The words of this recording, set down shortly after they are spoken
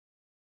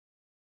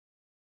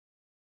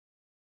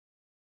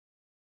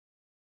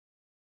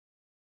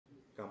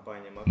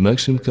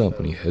Maxim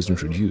Company has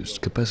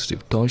introduced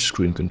capacitive touch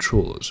screen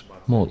controllers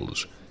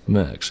models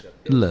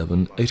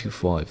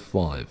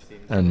MAX11855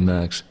 and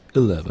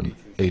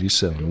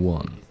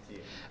MAX11871.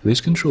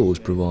 These controllers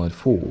provide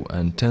 4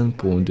 and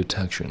 10-point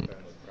detection.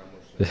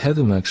 They have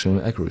the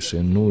maximum accuracy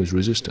and noise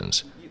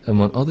resistance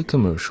among other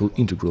commercial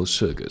integral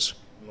circuits.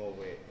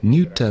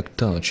 New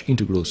TacTouch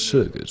integral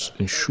circuits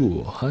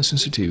ensure high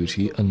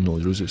sensitivity and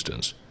noise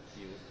resistance.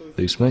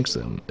 This makes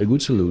them a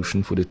good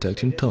solution for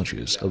detecting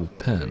touches of a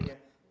pen,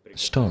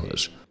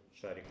 stylus,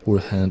 or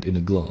a hand in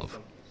a glove.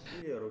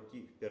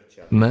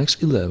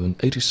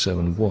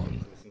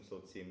 MAX11871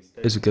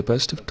 is a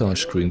capacitive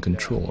touchscreen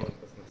controller.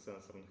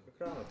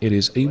 It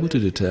is able to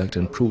detect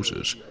and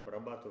process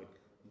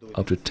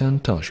up to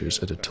 10 touches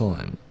at a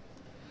time.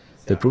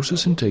 The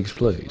processing takes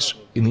place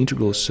in the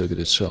integral circuit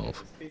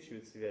itself.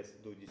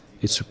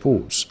 It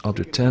supports up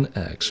to 10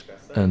 x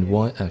and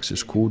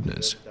y-axis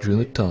coordinates during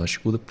the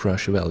touch with a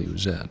pressure value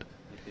Z.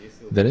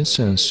 Then it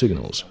sends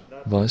signals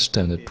via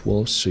standard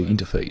 12C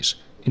interface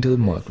into the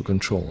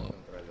microcontroller.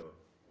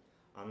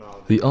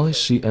 The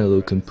IC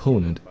analog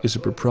component is a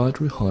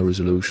proprietary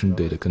high-resolution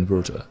data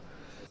converter.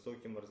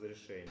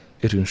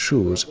 It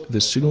ensures the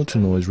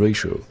signal-to-noise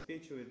ratio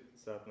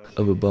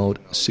of about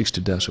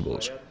 60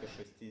 decibels.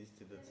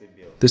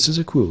 This is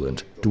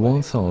equivalent to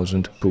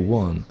 1000 per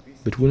 1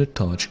 between a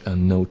touch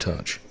and no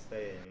touch.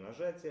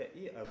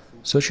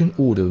 Such an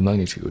order of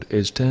magnitude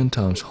is 10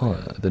 times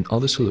higher than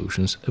other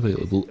solutions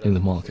available in the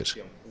market.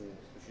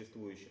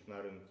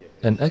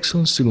 An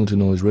excellent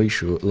signal-to-noise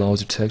ratio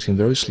allows detecting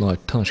very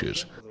slight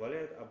touches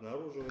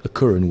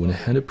occurring when a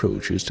hand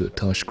approaches to a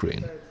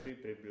touchscreen,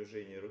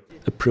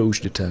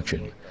 approach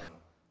detection,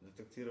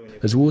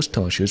 as well as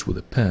touches with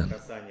a pen,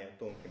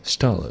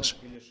 stylus,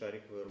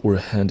 or a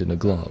hand in a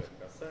glove.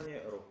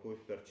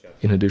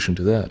 In addition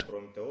to that,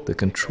 the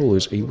controller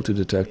is able to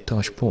detect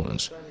touch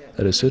points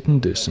at a certain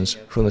distance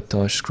from the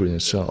touch screen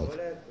itself.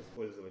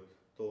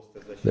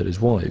 That is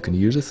why you can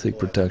use a thick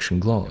protection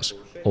glass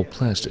or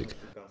plastic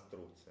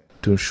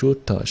to ensure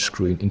touch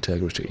screen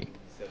integrity.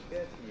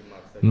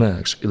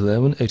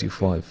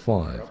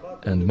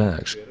 MAX11855 and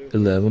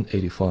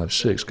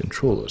MAX11856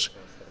 controllers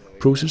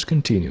process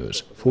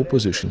continuous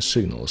 4-position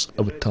signals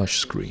of a touch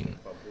screen.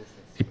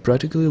 It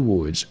practically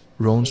avoids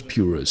wrong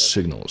spurious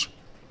signals.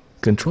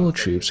 Controller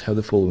chips have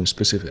the following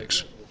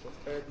specifics.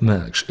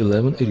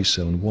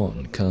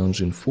 MAX11871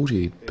 comes in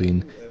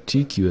 48-pin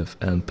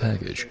TQFN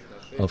package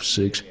of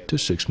 6 to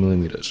 6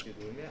 mm.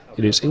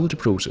 It is able to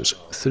process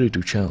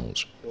 32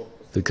 channels.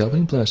 The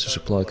company plans to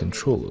supply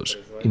controllers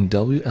in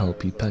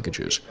WLP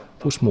packages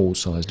for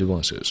small-sized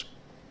devices.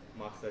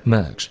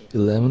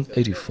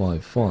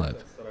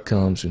 MAX11855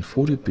 comes in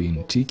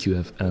 40-pin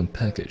TQFN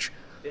package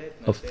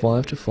of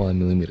 5 to 5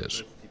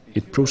 mm.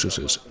 It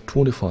processes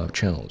 25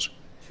 channels.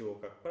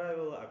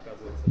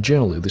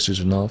 Generally, this is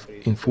enough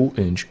in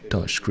 4-inch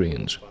touch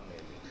screens.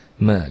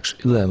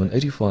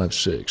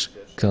 MAX11856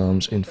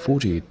 comes in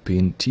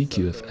 48-pin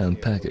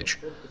TQFN package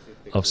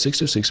of 6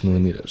 to 6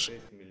 mm.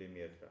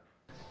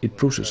 It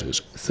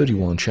processes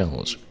 31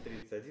 channels.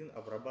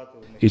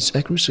 Its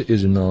accuracy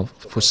is enough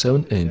for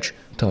 7-inch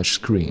touch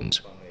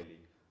screens.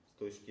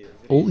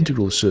 All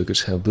integral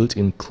circuits have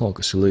built-in clock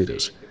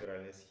oscillators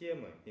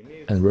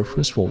and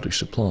reference voltage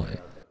supply.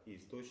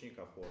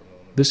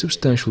 This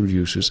substantially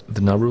reduces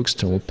the number of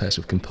external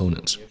passive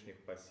components.